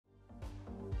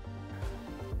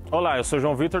Olá, eu sou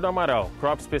João Vitor do Amaral,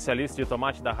 Crop Especialista de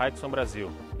tomate da Redes Sociais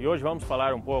Brasil. E hoje vamos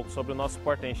falar um pouco sobre o nosso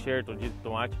porta-enxerto de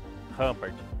tomate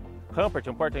Rampart. Rampart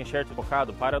é um porta-enxerto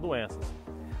focado para doenças,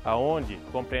 aonde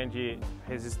compreende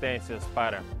resistências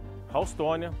para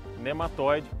Houstônia,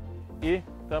 nematóide e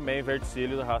também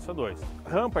verticílio da raça 2.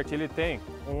 Rampart ele tem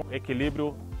um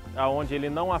equilíbrio aonde ele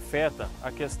não afeta a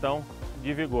questão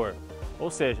de vigor. Ou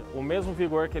seja, o mesmo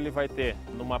vigor que ele vai ter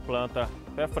numa planta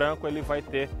pé franco, ele vai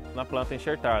ter na planta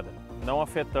enxertada, não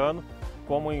afetando,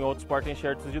 como em outros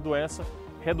porta-enxertos de doença,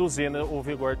 reduzindo o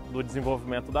vigor do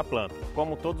desenvolvimento da planta.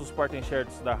 Como todos os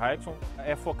porta-enxertos da Redes,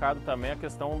 é focado também a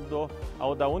questão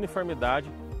da uniformidade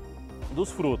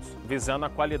dos frutos, visando a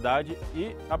qualidade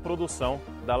e a produção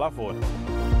da lavoura.